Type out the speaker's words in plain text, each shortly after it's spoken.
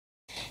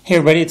Hey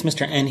everybody, it's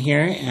Mr. N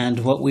here,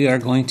 and what we are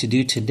going to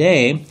do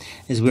today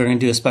is we're going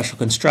to do a special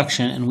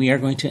construction, and we are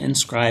going to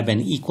inscribe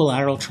an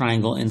equilateral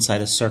triangle inside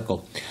a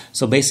circle.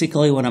 So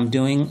basically what I'm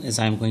doing is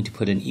I'm going to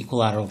put an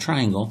equilateral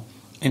triangle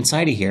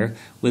inside of here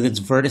with its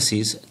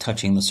vertices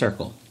touching the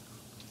circle.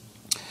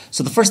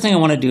 So the first thing I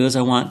want to do is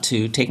I want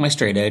to take my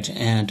straight edge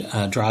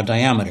and draw a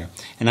diameter.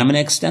 And I'm going to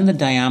extend the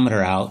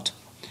diameter out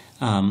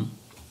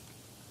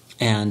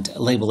and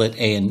label it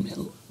A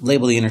and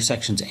label the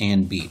intersections A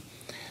and B.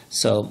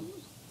 So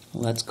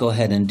let's go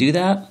ahead and do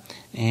that,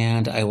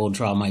 and I will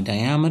draw my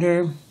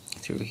diameter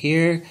through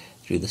here,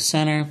 through the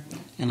center,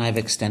 and I've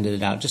extended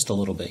it out just a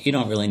little bit. You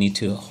don't really need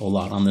to a whole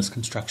lot on this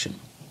construction.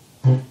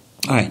 All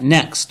right,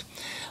 next,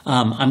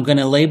 I'm going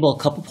to label a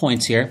couple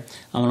points here.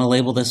 I'm going to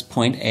label this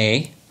point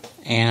A,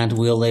 and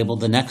we'll label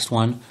the next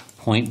one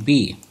point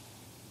B.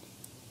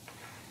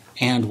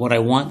 And what I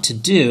want to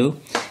do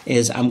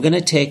is I'm going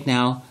to take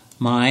now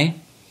my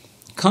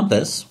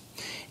compass,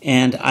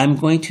 and I'm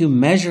going to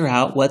measure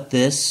out what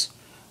this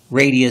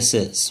radius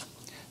is.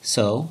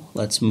 So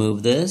let's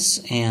move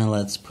this and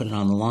let's put it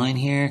on the line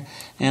here,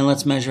 and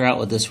let's measure out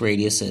what this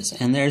radius is.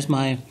 And there's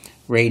my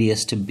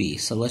radius to B.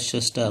 So let's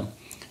just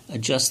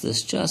adjust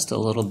this just a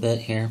little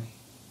bit here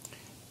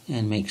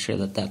and make sure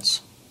that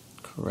that's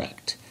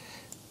correct.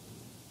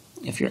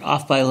 If you're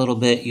off by a little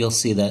bit, you'll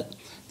see that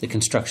the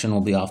construction will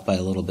be off by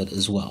a little bit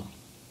as well.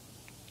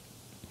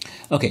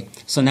 Okay,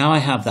 so now I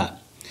have that.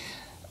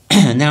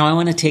 Now I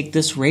want to take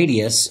this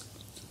radius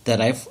that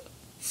I've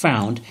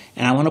found,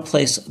 and I want to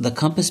place the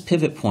compass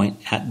pivot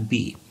point at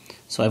B.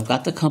 So I've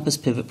got the compass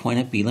pivot point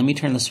at B. Let me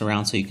turn this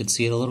around so you can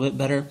see it a little bit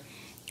better.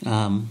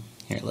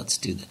 Here, let's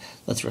do that.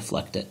 Let's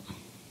reflect it.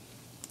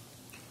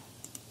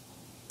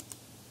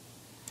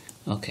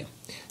 Okay,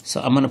 so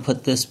I'm going to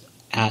put this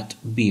at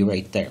B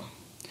right there.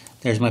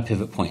 There's my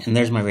pivot point, and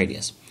there's my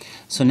radius.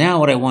 So now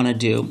what I want to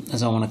do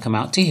is I want to come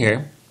out to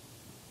here,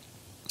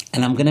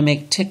 and I'm going to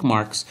make tick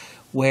marks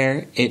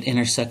where it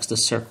intersects the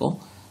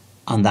circle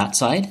on that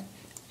side,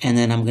 and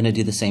then I'm going to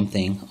do the same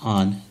thing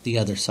on the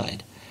other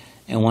side.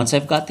 And once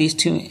I've got these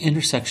two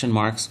intersection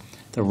marks,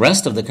 the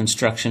rest of the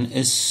construction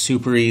is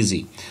super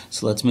easy.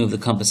 So let's move the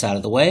compass out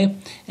of the way,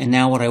 and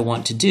now what I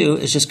want to do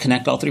is just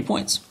connect all 3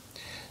 points.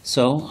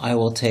 So I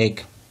will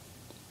take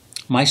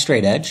my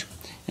straight edge,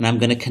 and I'm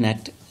going to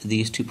connect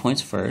these 2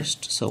 points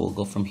first. So we'll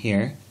go from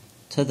here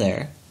to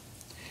there.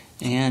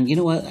 And you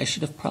know what? I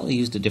should have probably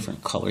used a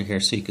different color here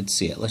so you could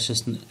see it. Let's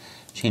just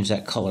change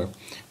that color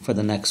for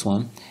the next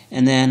one.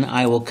 And then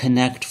I will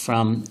connect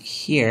from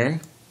here.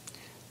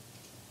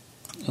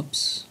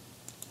 Oops.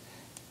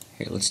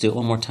 Here, let's do it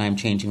one more time,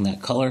 changing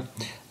that color.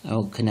 I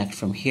will connect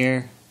from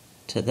here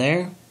to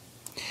there.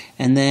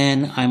 And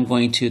then I'm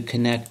going to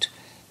connect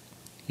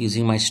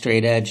using my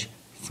straight edge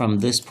from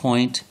this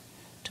point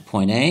to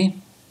point A,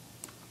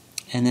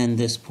 and then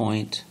this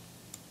point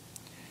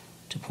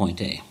to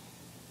point A.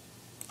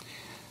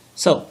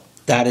 So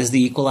that is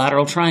the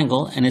equilateral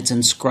triangle, and it's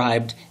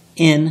inscribed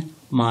in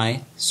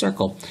my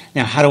circle.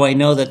 Now, how do I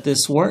know that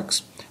this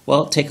works?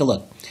 Well, take a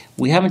look.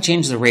 We haven't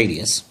changed the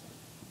radius.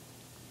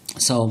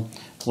 So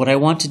what I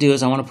want to do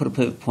is I want to put a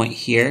pivot point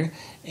here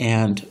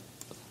and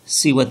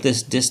see what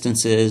this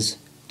distance is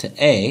to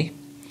A.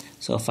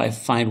 So if I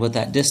find what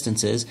that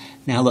distance is,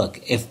 now look,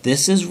 if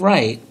this is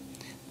right,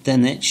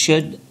 then it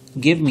should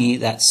give me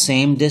that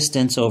same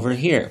distance over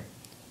here.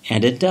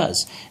 And it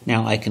does.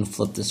 Now I can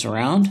flip this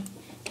around,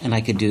 and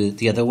I could do it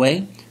the other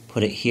way,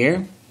 put it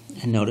here,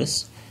 and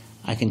notice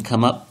I can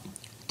come up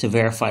to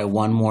verify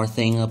one more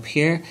thing up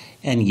here,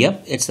 and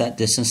yep, it's that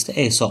distance to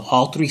A. So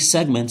all 3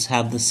 segments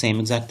have the same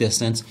exact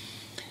distance.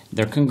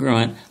 They're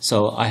congruent,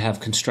 so I have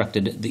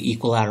constructed the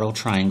equilateral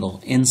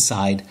triangle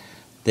inside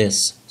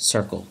this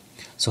circle.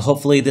 So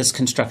hopefully this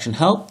construction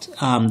helped.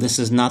 This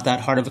is not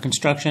that hard of a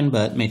construction,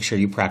 but make sure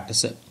you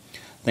practice it.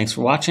 Thanks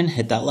for watching.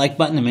 Hit that like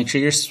button and make sure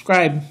you're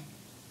subscribed.